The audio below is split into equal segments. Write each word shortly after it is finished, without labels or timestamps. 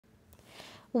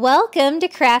Welcome to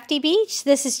Crafty Beach.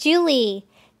 This is Julie.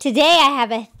 Today I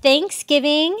have a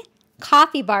Thanksgiving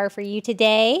coffee bar for you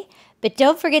today. But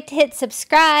don't forget to hit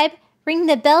subscribe, ring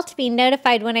the bell to be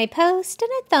notified when I post, and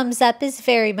a thumbs up is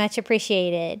very much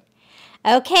appreciated.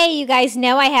 Okay, you guys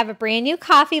know I have a brand new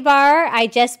coffee bar I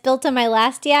just built on my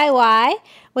last DIY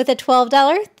with a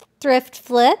 $12 thrift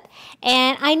flip,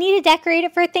 and I need to decorate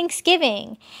it for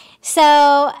Thanksgiving.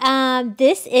 So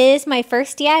this is my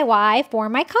first DIY for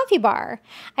my coffee bar.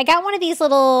 I got one of these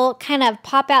little kind of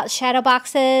pop-out shadow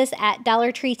boxes at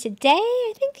Dollar Tree today.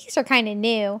 I think these are kind of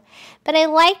new, but I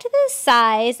liked the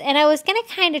size, and I was going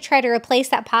to kind of try to replace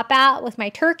that pop-out with my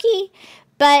turkey,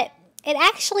 but it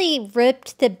actually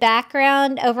ripped the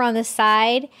background over on the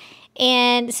side,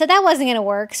 and so that wasn't going to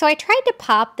work. So I tried to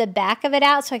pop the back of it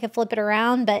out so I could flip it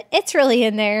around, but it's really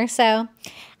in there, so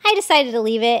I decided to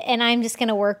leave it, and I'm just going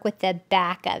to work with the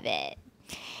back of it.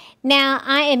 Now,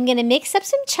 I am going to mix up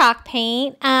some chalk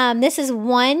paint. This is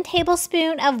 1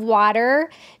 tablespoon of water,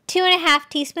 2.5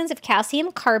 teaspoons of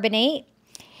calcium carbonate,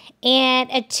 and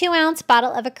a 2-ounce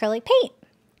bottle of acrylic paint.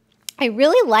 I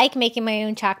really like making my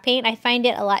own chalk paint. I find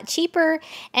it a lot cheaper,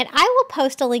 and I will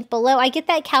post a link below. I get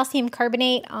that calcium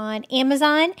carbonate on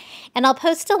Amazon, and I'll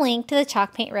post a link to the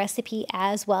chalk paint recipe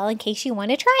as well in case you want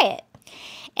to try it.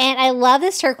 And I love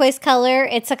this turquoise color.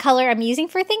 It's a color I'm using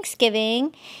for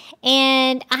Thanksgiving.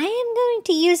 And I am going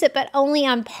to use it, but only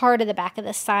on part of the back of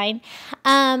the sign.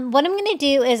 What I'm going to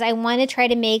do is I want to try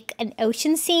to make an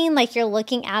ocean scene, like you're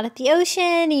looking out at the ocean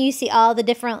and you see all the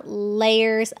different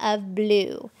layers of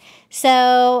blue.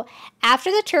 So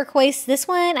after the turquoise, this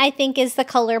one I think is the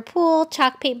color Pool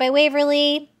Chalk Paint by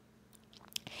Waverly.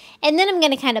 And then I'm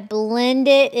going to kind of blend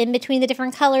it in between the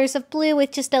different colors of blue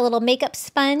with just a little makeup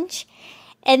sponge.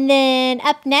 And then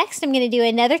up next, I'm going to do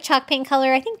another chalk paint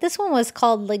color. I think this one was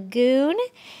called Lagoon,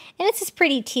 and it's this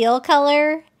pretty teal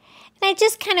color. And I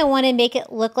just kind of want to make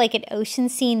it look like an ocean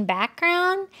scene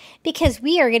background because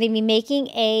we are going to be making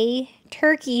a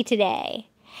turkey today.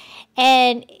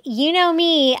 And you know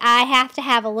me, I have to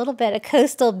have a little bit of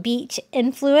coastal beach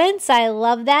influence. I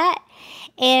love that.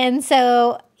 And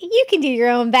so you can do your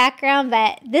own background,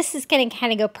 but this is going to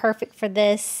kind of go perfect for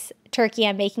this turkey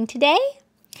I'm making today.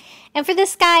 And for the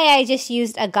sky, I just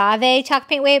used Agave Chalk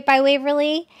Paint by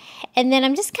Waverly. And then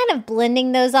I'm just kind of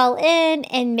blending those all in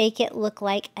and make it look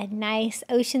like a nice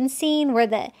ocean scene where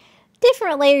the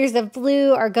different layers of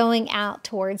blue are going out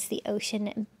towards the ocean,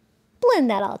 and blend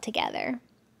that all together.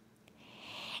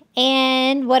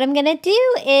 And what I'm going to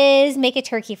do is make a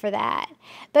turkey for that.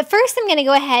 But first I'm going to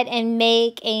go ahead and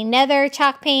make another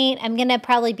chalk paint. I'm going to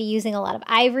probably be using a lot of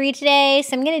ivory today.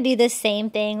 So I'm going to do the same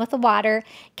thing with the water,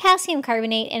 calcium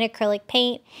carbonate, and acrylic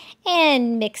paint.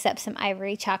 And mix up some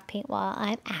ivory chalk paint while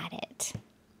I'm at it.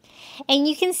 And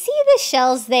you can see the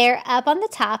shells there up on the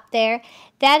top there.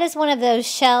 That is one of those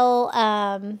shell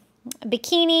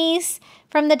bikinis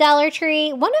from the Dollar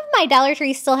Tree. One of my Dollar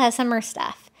Trees still has summer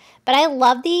stuff. But I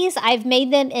love these. I've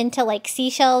made them into like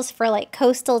seashells for like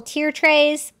coastal tier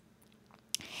trays.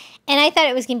 And I thought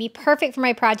it was going to be perfect for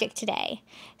my project today.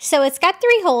 So it's got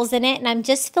 3 holes in it, and I'm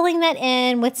just filling that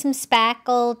in with some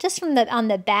spackle just from on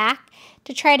the back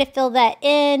to try to fill that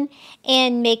in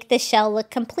and make the shell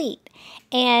look complete.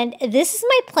 And this is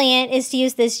my plan, is to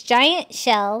use this giant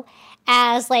shell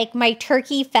as like my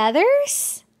turkey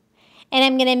feathers. And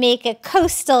I'm going to make a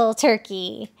coastal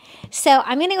turkey. So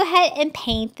I'm going to go ahead and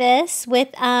paint this with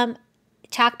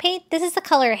chalk paint. This is the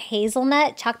color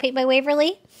Hazelnut Chalk Paint by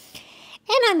Waverly.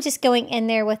 And I'm just going in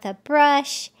there with a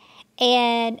brush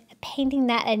and painting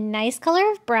that a nice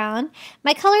color of brown.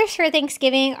 My colors for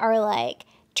Thanksgiving are like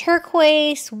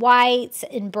turquoise, whites,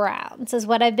 and browns is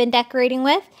what I've been decorating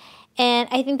with. And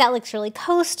I think that looks really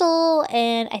coastal,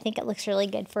 and I think it looks really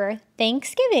good for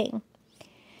Thanksgiving.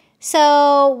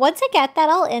 So once I get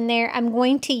that all in there, I'm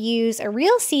going to use a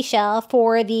real seashell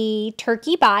for the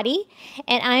turkey body,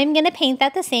 and I'm going to paint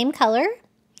that the same color,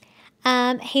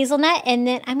 hazelnut, and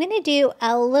then I'm going to do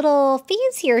a little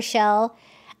fancier shell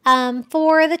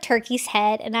for the turkey's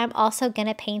head, and I'm also going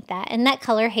to paint that in that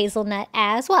color hazelnut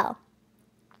as well.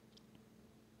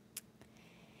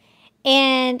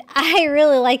 And I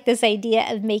really like this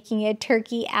idea of making a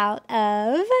turkey out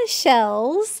of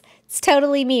shells. It's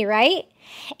totally me, right?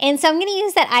 And so I'm going to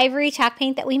use that ivory chalk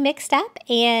paint that we mixed up,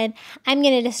 and I'm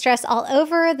going to distress all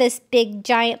over this big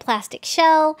giant plastic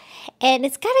shell, and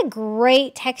it's got a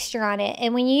great texture on it.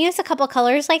 And when you use a couple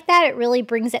colors like that, it really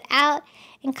brings it out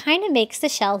and kind of makes the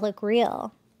shell look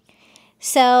real.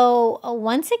 So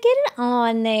once I get it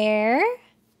on there,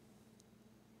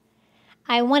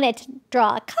 I wanted to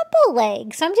draw a couple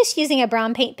legs. So I'm just using a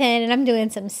brown paint pen, and I'm doing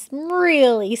some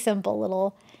really simple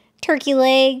little turkey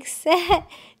legs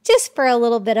just for a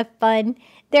little bit of fun.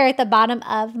 They're at the bottom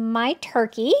of my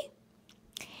turkey.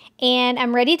 And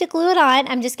I'm ready to glue it on.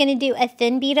 I'm just going to do a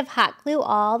thin bead of hot glue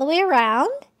all the way around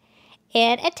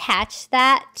and attach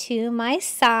that to my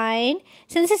sign.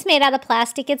 Since it's made out of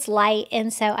plastic, it's light,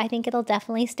 and so I think it'll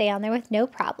definitely stay on there with no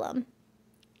problem.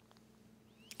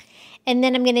 And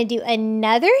then I'm going to do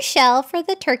another shell for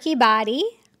the turkey body.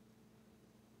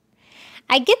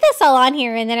 I get this all on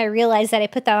here, and then I realize that I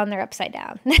put that on there upside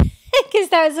down because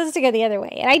that was supposed to go the other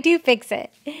way, and I do fix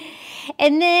it.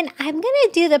 And then I'm going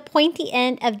to do the pointy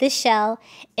end of the shell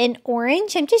in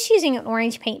orange. I'm just using an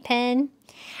orange paint pen.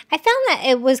 I found that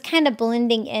it was kind of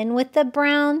blending in with the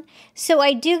brown, so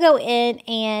I do go in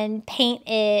and paint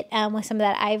it with some of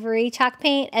that ivory chalk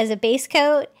paint as a base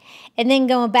coat, and then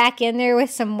going back in there with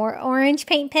some more orange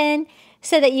paint pen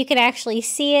so that you can actually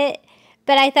see it.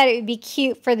 But I thought it would be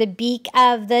cute for the beak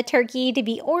of the turkey to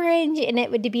be orange, and it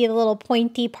would be the little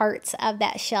pointy parts of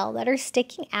that shell that are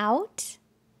sticking out.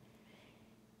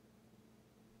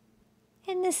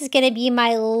 And this is going to be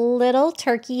my little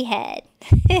turkey head.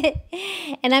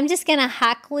 And I'm just going to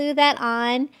hot glue that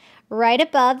on right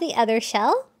above the other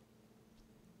shell.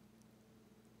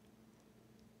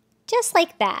 Just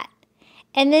like that.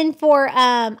 And then for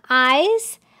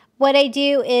eyes, what I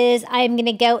do is I'm going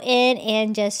to go in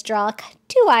and just draw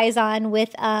 2 eyes on with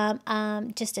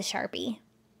just a Sharpie.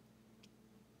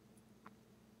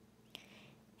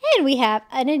 And we have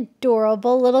an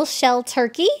adorable little shell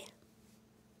turkey.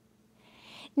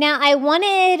 Now I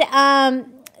wanted,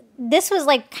 this was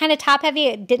like kind of top heavy.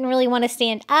 It didn't really want to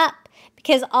stand up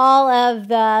because all of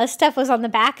the stuff was on the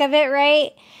back of it,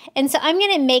 right? And so I'm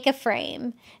going to make a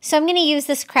frame. So I'm going to use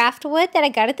this craft wood that I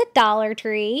got at the Dollar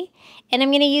Tree. And I'm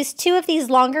going to use 2 of these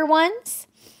longer ones.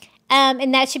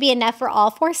 And that should be enough for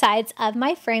all 4 sides of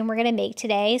my frame we're going to make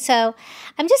today. So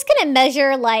I'm just going to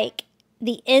measure like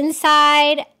the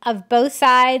inside of both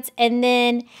sides. And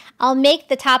then I'll make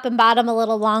the top and bottom a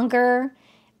little longer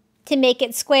to make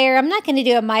it square. I'm not going to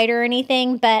do a miter or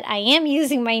anything, but I am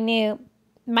using my new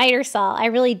miter saw. I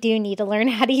really do need to learn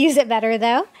how to use it better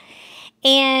though.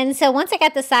 And so once I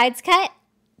got the sides cut,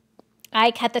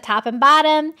 I cut the top and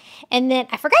bottom, and then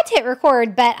I forgot to hit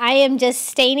record, but I am just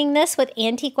staining this with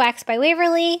Antique Wax by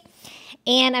Waverly,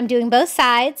 and I'm doing both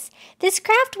sides. This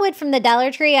craft wood from the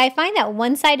Dollar Tree, I find that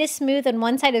one side is smooth and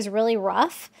one side is really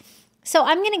rough. So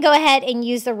I'm going to go ahead and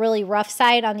use the really rough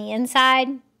side on the inside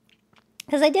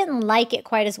because I didn't like it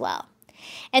quite as well.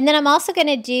 And then I'm also going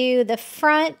to do the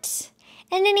front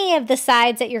and any of the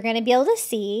sides that you're going to be able to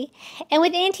see. And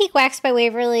with Antique Wax by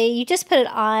Waverly, you just put it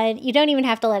on. You don't even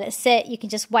have to let it sit. You can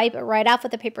just wipe it right off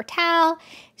with a paper towel.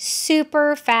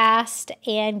 Super fast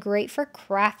and great for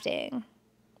crafting.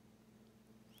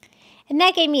 And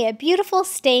that gave me a beautiful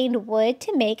stained wood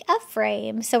to make a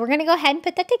frame. So we're going to go ahead and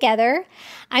put that together.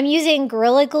 I'm using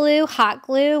Gorilla Glue hot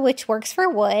glue, which works for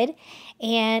wood.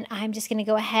 And I'm just going to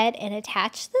go ahead and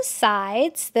attach the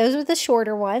sides. Those are the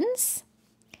shorter ones.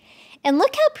 And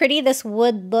look how pretty this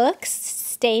wood looks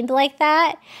stained like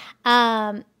that.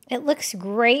 It looks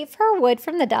great for wood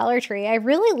from the Dollar Tree. I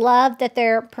really love that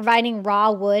they're providing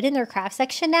raw wood in their craft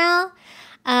section now.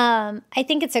 I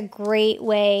think it's a great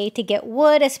way to get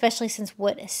wood, especially since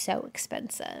wood is so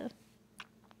expensive.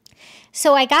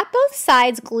 So I got both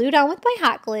sides glued on with my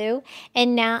hot glue,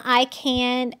 and now I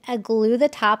can glue the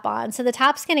top on. So the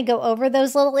top's going to go over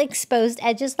those little exposed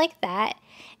edges like that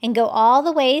and go all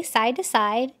the way side to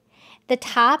side. The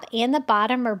top and the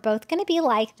bottom are both going to be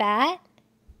like that.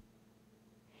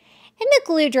 And the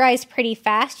glue dries pretty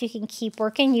fast. You can keep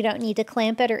working. You don't need to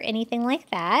clamp it or anything like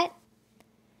that.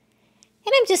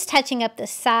 And I'm just touching up the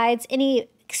sides. Any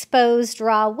exposed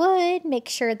raw wood, make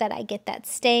sure that I get that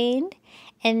stained.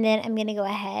 And then I'm going to go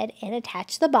ahead and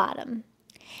attach the bottom.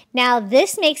 Now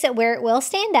this makes it where it will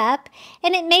stand up,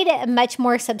 and it made it a much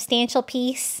more substantial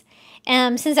piece.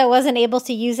 Since I wasn't able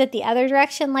to use it the other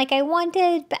direction like I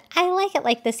wanted, but I like it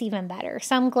like this even better.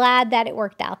 So I'm glad that it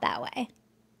worked out that way.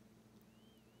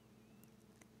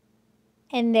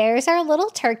 And there's our little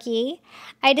turkey.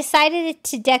 I decided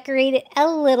to decorate it a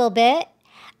little bit.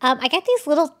 I got these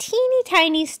little teeny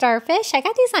tiny starfish. I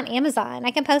got these on Amazon. I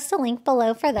can post a link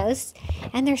below for those.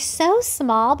 And they're so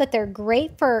small, but they're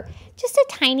great for just a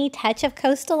tiny touch of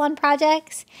coastal on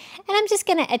projects. And I'm just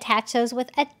going to attach those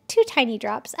with 2 tiny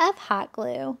drops of hot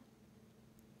glue.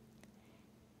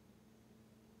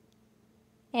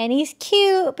 And he's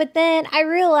cute, but then I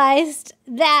realized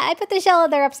that I put the shell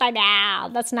there upside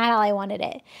down. That's not how I wanted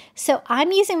it. So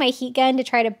I'm using my heat gun to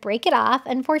try to break it off.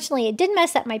 Unfortunately, it did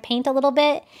mess up my paint a little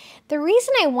bit. The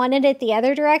reason I wanted it the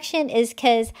other direction is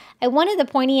because I wanted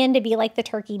the pointy end to be like the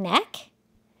turkey neck.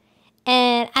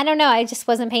 And I don't know, I just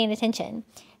wasn't paying attention.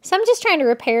 So I'm just trying to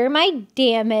repair my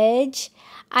damage.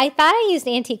 I thought I used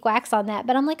antique wax on that,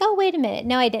 but I'm like, oh, wait a minute.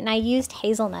 No, I didn't. I used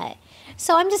hazelnut.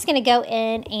 So I'm just going to go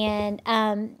in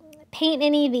and paint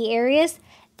any of the areas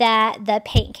that the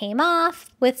paint came off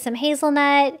with some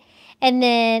hazelnut, and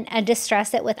then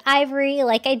distress it with ivory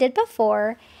like I did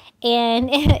before. And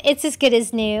it's as good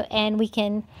as new, and we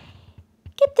can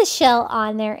get the shell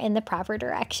on there in the proper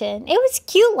direction. It was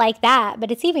cute like that,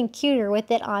 but it's even cuter with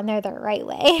it on there the right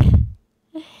way.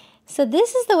 So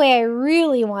this is the way I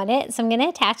really want it. So I'm going to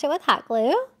attach it with hot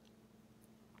glue.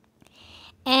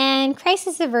 And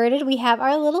crisis averted, we have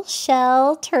our little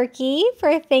shell turkey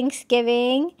for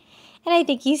Thanksgiving. And I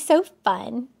think he's so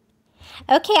fun.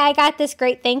 Okay, I got this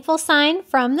great thankful sign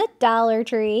from the Dollar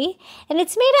Tree. And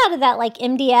it's made out of that like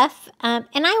MDF. And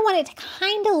I want it to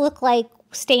kind of look like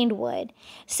stained wood.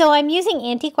 So I'm using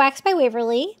Antique Wax by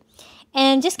Waverly.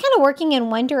 And just kind of working in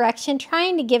one direction,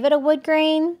 trying to give it a wood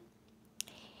grain.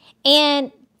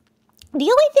 And the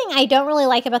only thing I don't really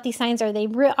like about these signs are they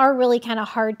are really kind of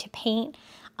hard to paint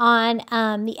on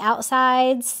the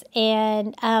outsides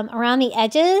and around the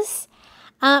edges.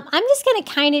 I'm just going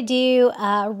to kind of do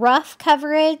rough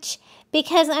coverage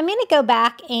because I'm going to go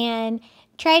back and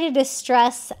try to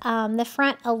distress the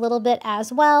front a little bit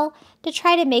as well to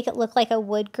try to make it look like a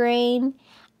wood grain.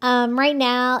 Right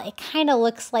now, it kind of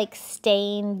looks like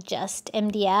stained just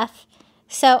MDF.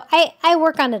 So I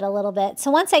work on it a little bit.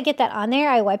 So once I get that on there,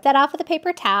 I wipe that off with a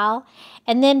paper towel.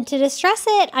 And then to distress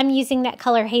it, I'm using that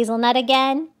color hazelnut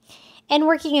again and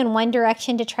working in one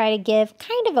direction to try to give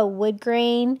kind of a wood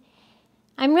grain.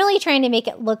 I'm really trying to make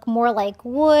it look more like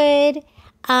wood.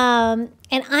 And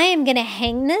I am going to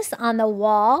hang this on the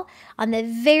wall on the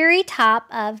very top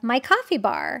of my coffee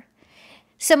bar.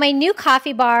 So my new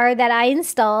coffee bar that I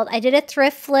installed, I did a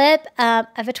thrift flip of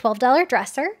a $12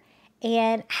 dresser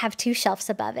and have 2 shelves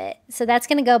above it. So that's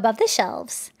going to go above the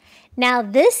shelves. Now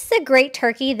this is a great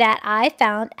turkey that I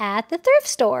found at the thrift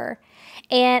store.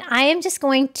 And I am just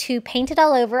going to paint it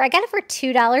all over. I got it for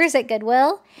 $2 at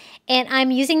Goodwill. And I'm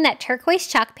using that turquoise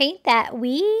chalk paint that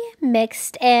we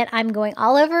mixed, and I'm going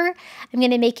all over. I'm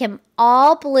going to make him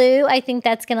all blue. I think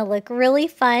that's going to look really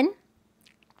fun.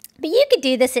 But you could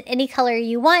do this in any color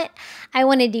you want. I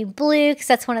want to do blue because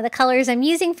that's one of the colors I'm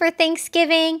using for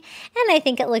Thanksgiving. And I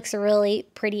think it looks really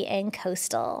pretty and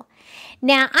coastal.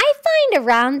 Now, I find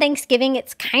around Thanksgiving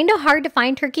it's kind of hard to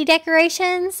find turkey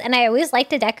decorations. And I always like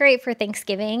to decorate for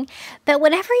Thanksgiving. But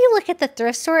whenever you look at the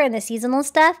thrift store and the seasonal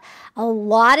stuff, a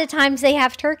lot of times they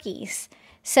have turkeys.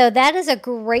 So that is a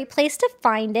great place to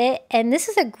find it. And this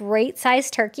is a great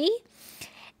size turkey.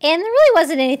 And there really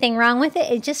wasn't anything wrong with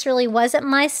it. It just really wasn't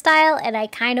my style, and I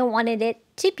kind of wanted it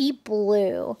to be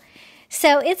blue.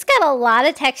 So it's got a lot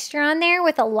of texture on there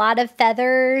with a lot of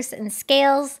feathers and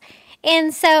scales.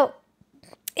 And so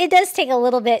it does take a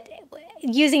little bit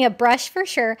using a brush for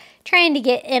sure, trying to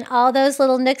get in all those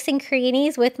little nooks and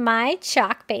crannies with my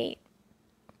chalk paint.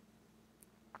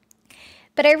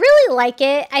 But I really like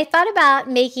it. I thought about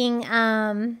making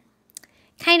kind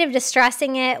of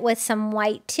distressing it with some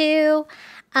white too.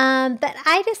 But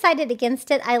I decided against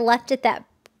it. I left it that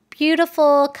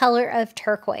beautiful color of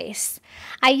turquoise.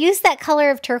 I used that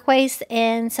color of turquoise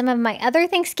in some of my other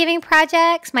Thanksgiving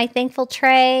projects, my thankful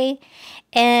tray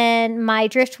and my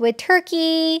driftwood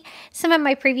turkey, some of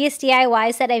my previous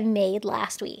DIYs that I've made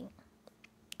last week.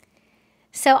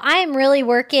 So I'm really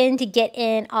working to get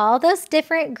in all those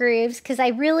different grooves because I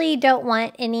really don't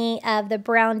want any of the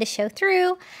brown to show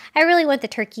through. I really want the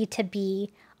turkey to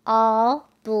be all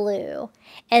blue.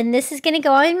 And this is going to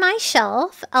go on my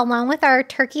shelf along with our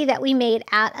turkey that we made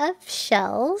out of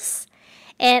shells.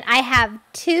 And I have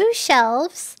 2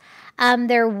 shelves.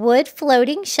 They're wood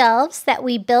floating shelves that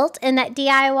we built in that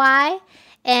DIY.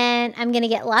 And I'm going to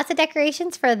get lots of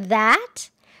decorations for that.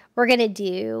 We're going to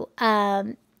do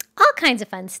all kinds of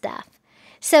fun stuff.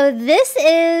 So this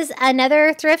is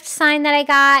another thrift sign that I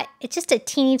got. It's just a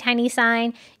teeny tiny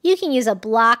sign. You can use a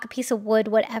block, a piece of wood,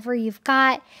 whatever you've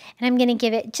got. And I'm going to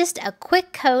give it just a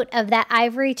quick coat of that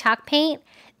ivory chalk paint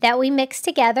that we mixed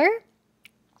together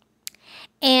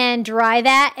and dry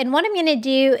that. And what I'm going to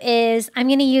do is I'm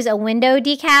going to use a window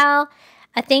decal,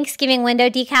 a Thanksgiving window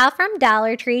decal from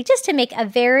Dollar Tree, just to make a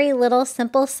very little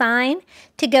simple sign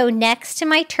to go next to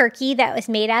my turkey that was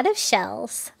made out of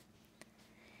shells.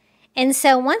 And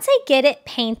so once I get it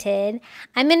painted,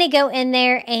 I'm going to go in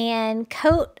there and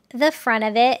coat the front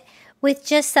of it with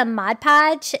just some Mod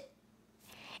Podge.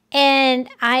 And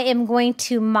I am going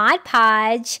to Mod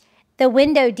Podge the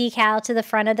window decal to the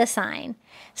front of the sign.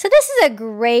 So this is a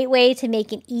great way to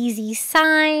make an easy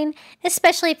sign,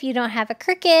 especially if you don't have a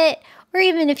Cricut or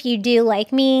even if you do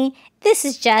like me, this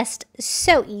is just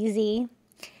so easy.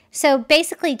 So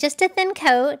basically just a thin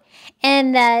coat,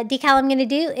 and the decal I'm going to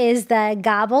do is the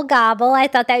Gobble Gobble. I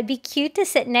thought that would be cute to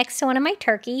sit next to one of my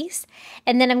turkeys.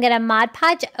 And then I'm going to Mod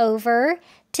Podge over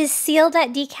to seal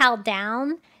that decal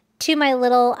down to my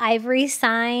little ivory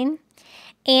sign.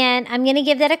 And I'm going to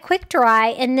give that a quick dry,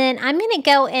 and then I'm going to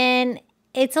go in.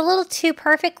 It's a little too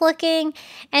perfect looking,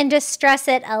 and just stress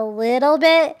it a little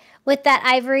bit with that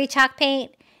ivory chalk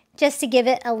paint, just to give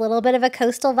it a little bit of a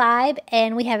coastal vibe.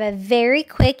 And we have a very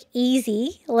quick,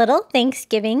 easy little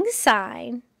Thanksgiving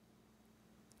sign.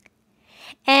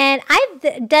 And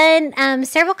I've done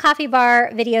several coffee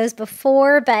bar videos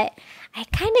before, but I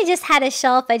kind of just had a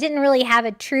shelf. I didn't really have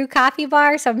a true coffee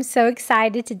bar, so I'm so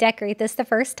excited to decorate this the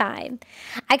first time.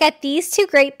 I got these two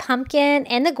great pumpkin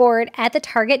and the gourd at the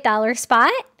Target dollar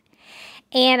spot.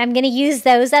 And I'm going to use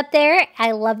those up there.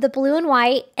 I love the blue and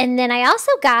white. And then I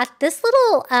also got this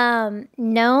little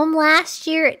gnome last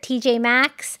year at TJ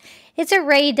Maxx. It's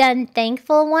a Dunn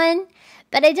Thankful one.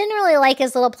 But I didn't really like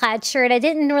his little plaid shirt. I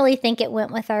didn't really think it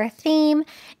went with our theme.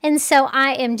 And so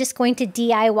I am just going to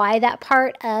DIY that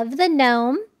part of the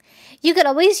gnome. You could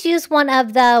always use one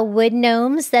of the wood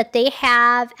gnomes that they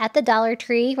have at the Dollar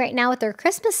Tree right now with their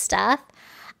Christmas stuff.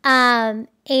 And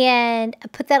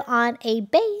put that on a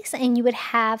base, and you would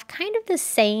have kind of the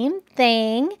same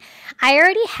thing. I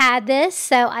already had this,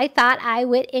 so I thought I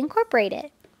would incorporate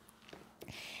it.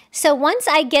 So once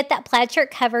I get that plaid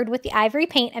shirt covered with the ivory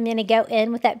paint, I'm going to go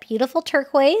in with that beautiful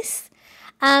turquoise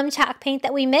chalk paint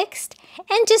that we mixed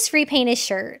and just repaint his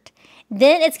shirt.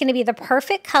 Then it's going to be the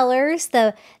perfect colors,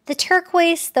 the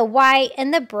turquoise, the white,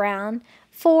 and the brown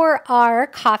for our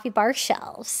coffee bar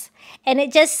shelves. And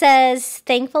it just says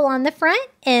Thankful on the front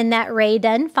in that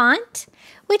Dunn font,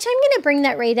 which I'm going to bring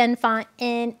that Dunn font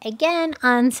in again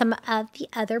on some of the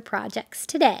other projects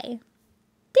today.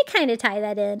 They kind of tie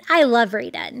that in. I love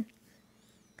Dunn.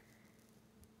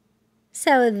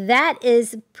 So that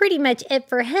is pretty much it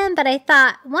for him, but I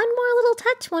thought one more little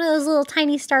touch, one of those little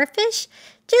tiny starfish,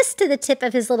 just to the tip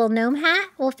of his little gnome hat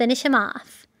will finish him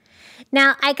off.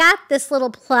 Now, I got this little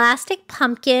plastic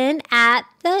pumpkin at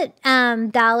the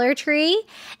Dollar Tree,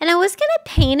 and I was going to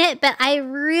paint it, but I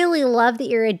really love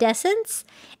the iridescence,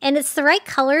 and it's the right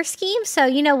color scheme, so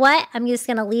you know what? I'm just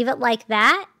going to leave it like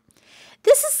that.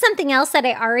 This is something else that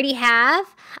I already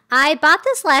have. I bought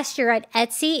this last year at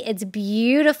Etsy. It's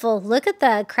beautiful. Look at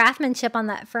the craftsmanship on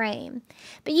that frame.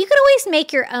 But you could always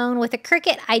make your own with a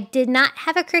Cricut. I did not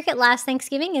have a Cricut last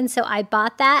Thanksgiving, and so I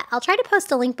bought that. I'll try to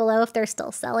post a link below if they're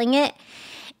still selling it.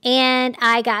 And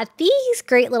I got these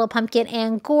great little pumpkin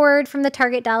and gourd from the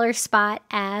Target dollar spot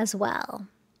as well.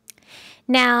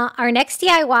 Now, our next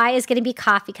DIY is going to be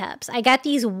coffee cups. I got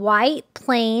these white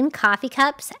plain coffee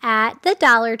cups at the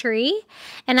Dollar Tree,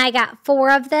 and I got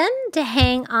 4 of them to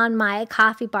hang on my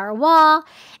coffee bar wall,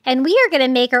 and we are going to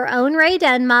make our own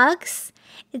Dunn mugs.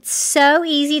 It's so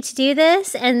easy to do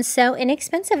this and so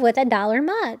inexpensive with a $1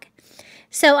 mug.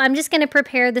 So I'm just going to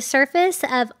prepare the surface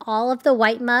of all of the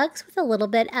white mugs with a little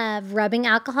bit of rubbing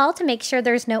alcohol to make sure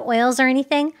there's no oils or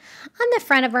anything on the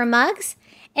front of our mugs.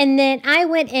 And then I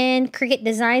went in Cricut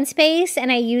Design Space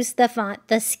and I used the font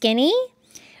The Skinny,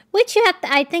 which you have to,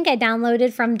 I think I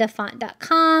downloaded from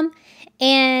dafont.com,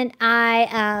 and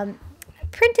I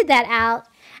printed that out.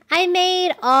 I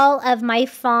made all of my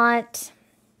font,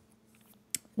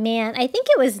 man, I think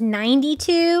it was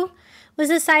 92 was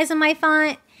the size of my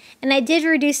font, and I did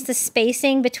reduce the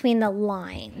spacing between the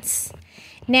lines.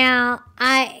 Now,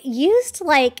 I used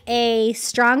like a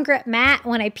strong grip mat.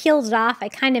 When I peeled it off, I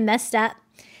kind of messed up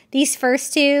these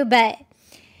first 2, but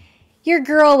your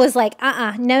girl was like,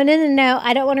 no,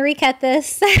 I don't want to recut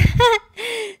this.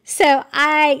 So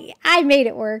I made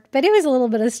it work, but it was a little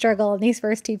bit of struggle in these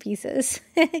first 2 pieces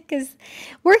because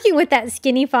working with that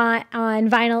skinny font on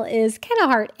vinyl is kind of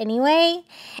hard anyway.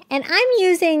 And I'm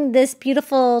using this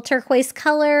beautiful turquoise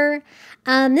color.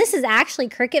 This is actually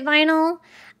Cricut vinyl.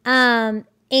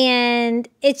 And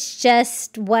it's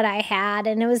just what I had,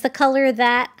 and it was the color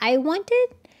that I wanted.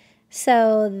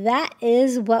 So that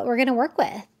is what we're going to work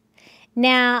with.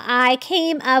 Now, I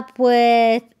came up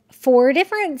with 4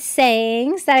 different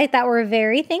sayings that I thought were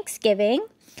very Thanksgiving.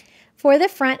 For the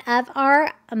front of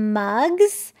our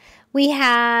mugs, we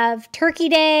have Turkey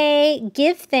Day,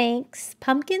 Give Thanks,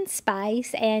 Pumpkin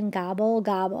Spice, and Gobble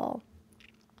Gobble.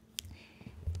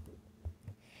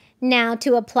 Now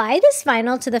to apply this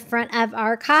vinyl to the front of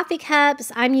our coffee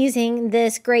cups, I'm using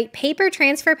this great paper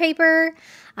transfer paper.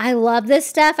 I love this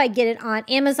stuff. I get it on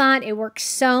Amazon. It works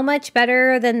so much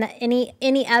better than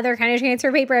any other kind of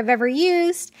transfer paper I've ever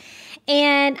used.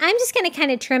 And I'm just going to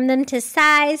kind of trim them to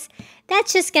size.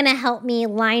 That's just going to help me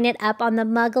line it up on the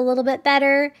mug a little bit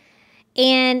better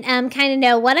and kind of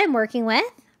know what I'm working with.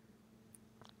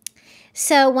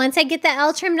 So once I get the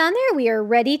L trimmed on there, we are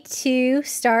ready to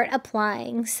start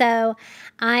applying. So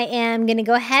I am going to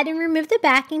go ahead and remove the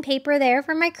backing paper there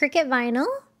from my Cricut vinyl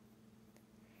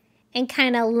and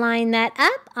kind of line that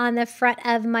up on the front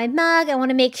of my mug. I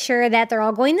want to make sure that they're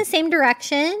all going the same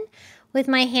direction with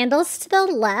my handles to the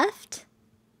left.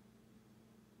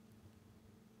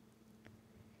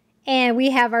 And we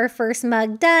have our first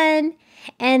mug done.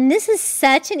 And this is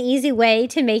such an easy way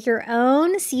to make your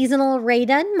own seasonal Rae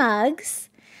Dunn mugs.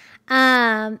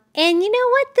 And you know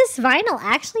what? This vinyl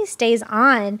actually stays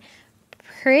on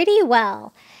pretty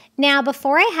well. Now,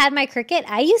 before I had my Cricut,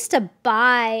 I used to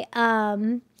buy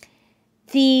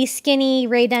the skinny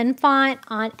Rae Dunn font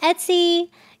on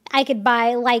Etsy. I could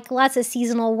buy like lots of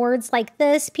seasonal words like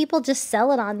this. People just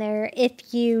sell it on there.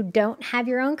 If you don't have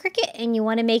your own Cricut and you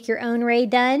want to make your own Rae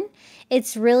Dunn,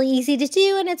 it's really easy to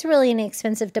do, and it's really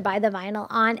inexpensive to buy the vinyl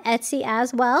on Etsy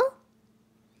as well.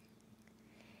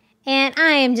 And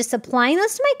I am just applying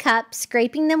those to my cups,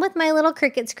 scraping them with my little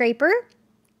Cricut scraper,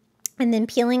 and then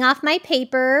peeling off my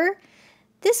paper.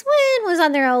 This one was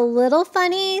on there a little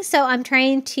funny, so I'm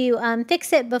trying to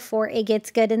fix it before it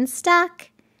gets good and stuck.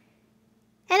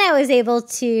 And I was able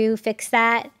to fix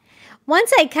that.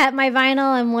 Once I cut my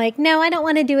vinyl, I'm like, no, I don't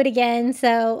want to do it again.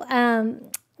 So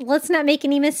let's not make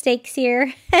any mistakes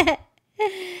here.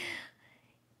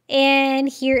 And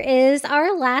here is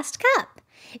our last cup.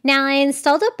 Now I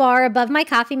installed a bar above my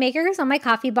coffee makers on my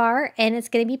coffee bar, and it's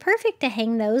going to be perfect to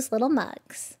hang those little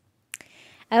mugs.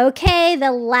 Okay,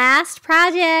 the last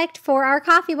project for our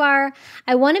coffee bar.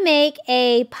 I want to make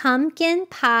a pumpkin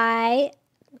pie,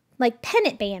 like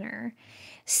pennant banner.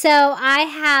 So I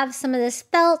have some of this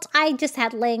felt I just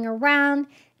had laying around.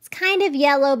 It's kind of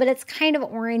yellow, but it's kind of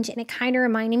orange, and it kind of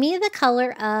reminded me of the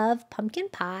color of pumpkin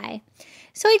pie.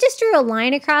 So I just drew a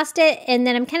line across it, and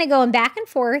then I'm kind of going back and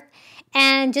forth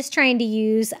and just trying to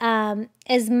use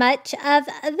as much of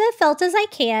the felt as I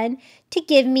can to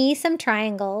give me some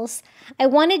triangles. I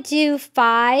want to do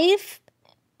 5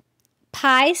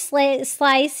 pie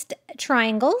sliced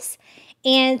triangles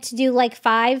and to do like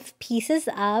 5 pieces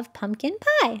of pumpkin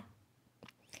pie.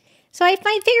 So I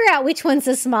might figure out which one's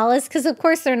the smallest because of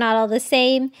course they're not all the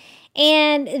same.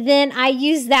 And then I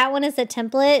use that one as a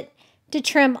template to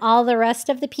trim all the rest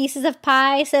of the pieces of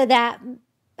pie so that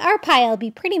our pie will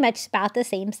be pretty much about the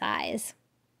same size.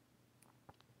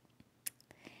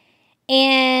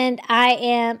 And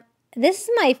this is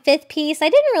my 5th piece. I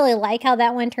didn't really like how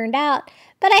that one turned out,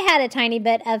 but I had a tiny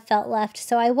bit of felt left,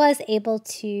 so I was able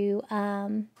to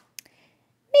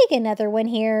make another one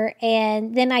here.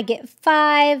 And then I get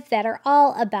 5 that are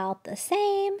all about the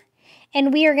same.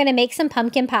 And we are going to make some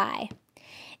pumpkin pie.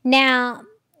 Now,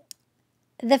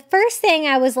 the first thing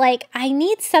I was like, I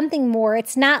need something more.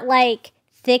 It's not like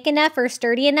thick enough or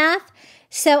sturdy enough.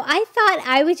 So I thought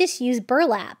I would just use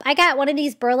burlap. I got one of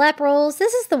these burlap rolls.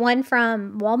 This is the one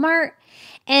from Walmart.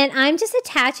 And I'm just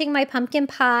attaching my pumpkin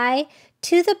pie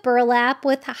to the burlap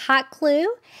with a hot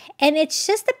glue. And it's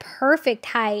just the perfect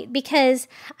height because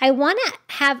I want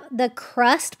to have the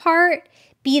crust part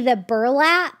be the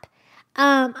burlap.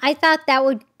 I thought that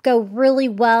would go really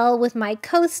well with my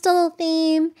coastal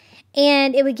theme.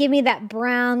 And it would give me that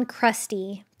brown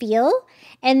crusty feel.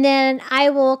 And then I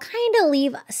will kind of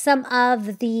leave some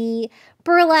of the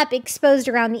burlap exposed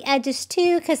around the edges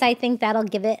too, because I think that'll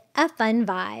give it a fun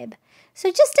vibe.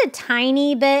 So just a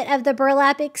tiny bit of the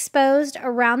burlap exposed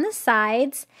around the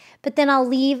sides, but then I'll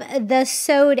leave the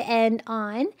sewed end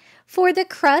on for the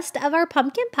crust of our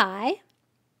pumpkin pie.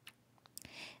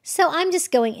 So I'm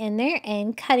just going in there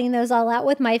and cutting those all out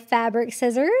with my fabric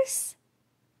scissors.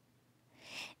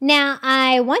 Now,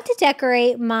 I want to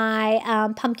decorate my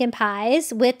pumpkin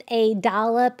pies with a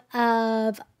dollop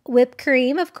of whipped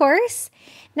cream, of course.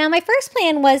 Now, my first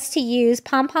plan was to use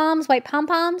pom-poms, white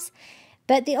pom-poms,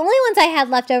 but the only ones I had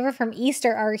left over from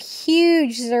Easter are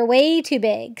huge. They're way too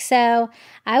big. So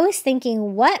I was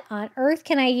thinking, what on earth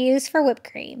can I use for whipped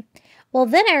cream? Well,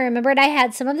 then I remembered I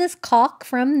had some of this caulk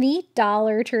from the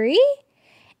Dollar Tree.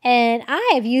 And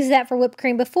I have used that for whipped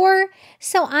cream before,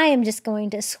 so I am just going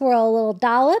to swirl a little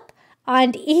dollop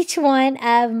onto each one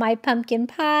of my pumpkin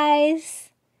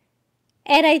pies.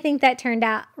 And I think that turned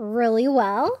out really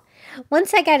well.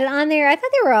 Once I got it on there, I thought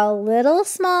they were a little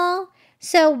small,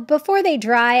 So before they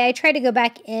dry, I try to go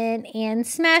back in and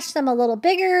smash them a little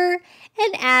bigger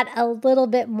and add a little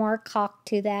bit more caulk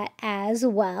to that as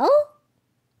well.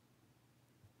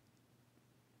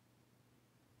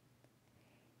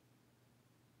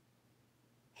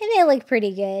 And they look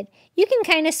pretty good. You can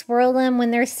kind of swirl them when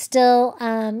they're still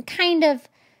kind of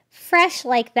fresh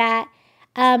like that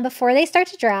before they start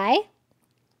to dry.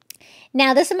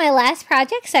 Now this is my last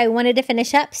project, so I wanted to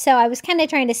finish up, so I was kind of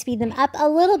trying to speed them up a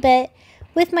little bit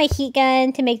with my heat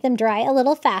gun to make them dry a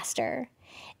little faster.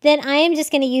 Then I am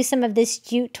just going to use some of this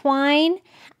jute twine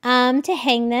to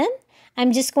hang them.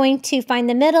 I'm just going to find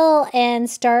the middle and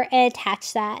start and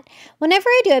attach that. Whenever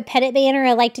I do a pennant banner,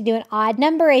 I like to do an odd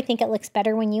number. I think it looks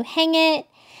better when you hang it.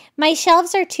 My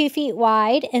shelves are 2 feet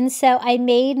wide, and so I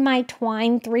made my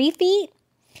twine 3 feet.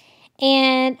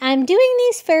 And I'm doing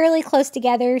these fairly close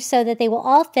together so that they will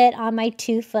all fit on my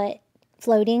 2-foot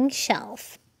floating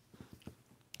shelf.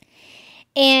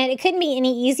 And it couldn't be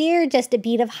any easier, just a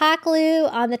bead of hot glue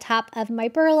on the top of my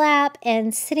burlap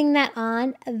and sitting that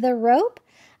on the rope.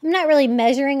 I'm not really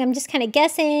measuring, I'm just kind of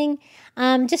guessing,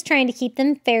 just trying to keep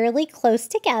them fairly close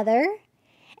together.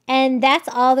 And that's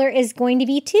all there is going to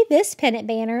be to this pennant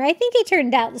banner. I think it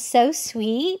turned out so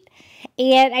sweet.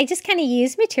 And I just kind of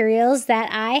used materials that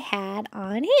I had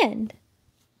on hand.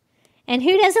 And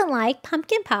who doesn't like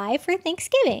pumpkin pie for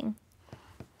Thanksgiving?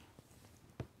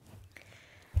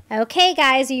 Okay,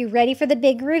 guys, are you ready for the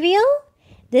big reveal?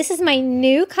 This is my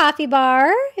new coffee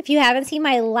bar. If you haven't seen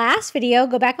my last video,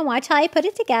 go back and watch how I put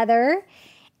it together.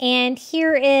 And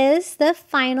here is the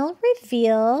final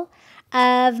reveal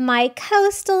of my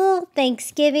coastal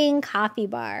Thanksgiving coffee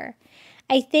bar.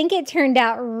 I think it turned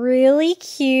out really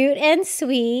cute and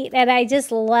sweet, and I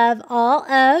just love all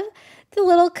of the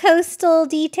little coastal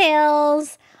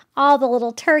details, all the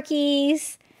little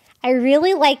turkeys. I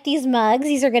really like these mugs.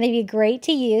 These are going to be great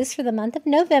to use for the month of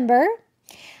November.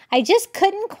 I just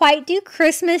couldn't quite do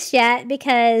Christmas yet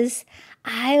because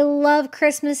I love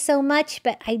Christmas so much,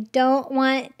 but I don't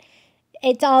want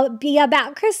it to all be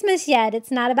about Christmas yet. It's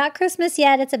not about Christmas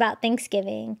yet. It's about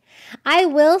Thanksgiving. I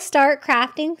will start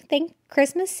crafting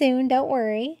Christmas soon, don't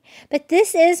worry. But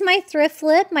this is my thrift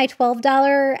flip, my $12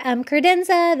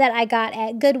 credenza that I got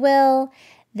at Goodwill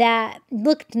that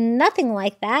looked nothing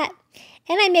like that.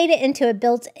 And I made it into a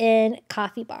built-in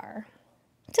coffee bar.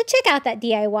 So check out that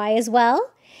DIY as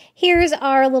well. Here's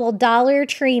our little Dollar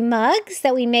Tree mugs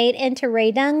that we made into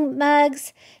Rae Dunn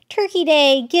mugs. Turkey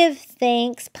Day, Give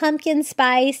Thanks, Pumpkin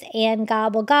Spice, and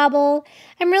Gobble Gobble.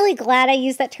 I'm really glad I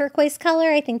used that turquoise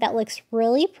color. I think that looks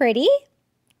really pretty.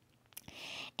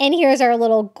 And here's our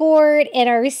little gourd and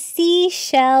our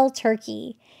seashell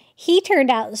turkey. He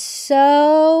turned out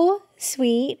so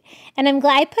sweet, and I'm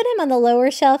glad I put him on the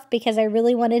lower shelf because I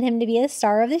really wanted him to be a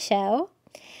star of the show.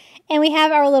 And we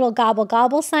have our little Gobble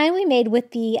Gobble sign we made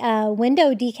with the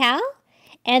window decal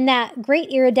and that great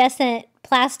iridescent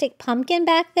plastic pumpkin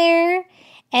back there.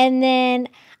 And then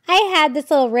I had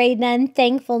this little Rae Dunn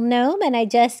thankful gnome, and I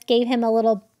just gave him a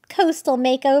little coastal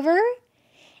makeover.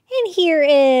 And here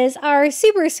is our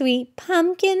super sweet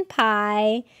pumpkin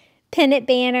pie pennant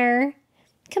banner,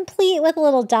 complete with a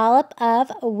little dollop of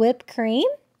whipped cream.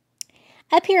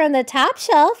 Up here on the top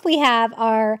shelf, we have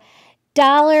our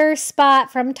dollar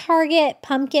spot from Target,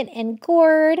 pumpkin and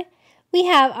gourd. We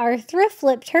have our thrift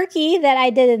flip turkey that I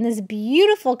did in this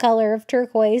beautiful color of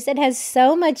turquoise. It has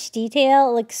so much detail.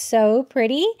 It looks so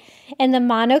pretty in the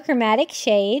monochromatic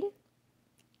shade.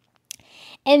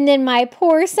 And then my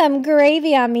pour some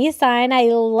gravy on me sign. I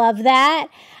love that.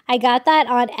 I got that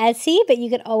on Etsy, but you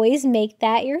could always make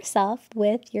that yourself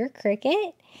with your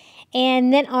Cricut.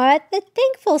 And then at the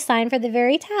thankful sign for the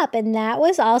very top, and that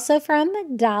was also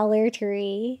from Dollar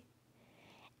Tree.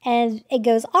 And it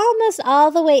goes almost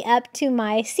all the way up to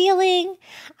my ceiling.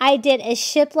 I did a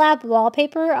shiplap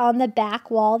wallpaper on the back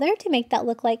wall there to make that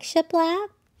look like shiplap.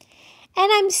 And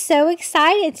I'm so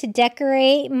excited to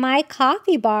decorate my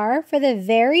coffee bar for the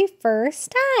very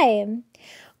first time.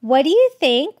 What do you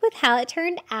think with how it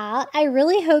turned out? I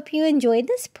really hope you enjoyed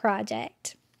this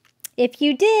project. If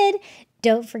you did,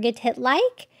 don't forget to hit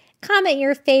like, comment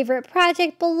your favorite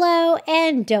project below,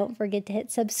 and don't forget to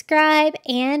hit subscribe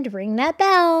and ring that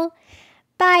bell.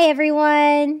 Bye,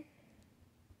 everyone.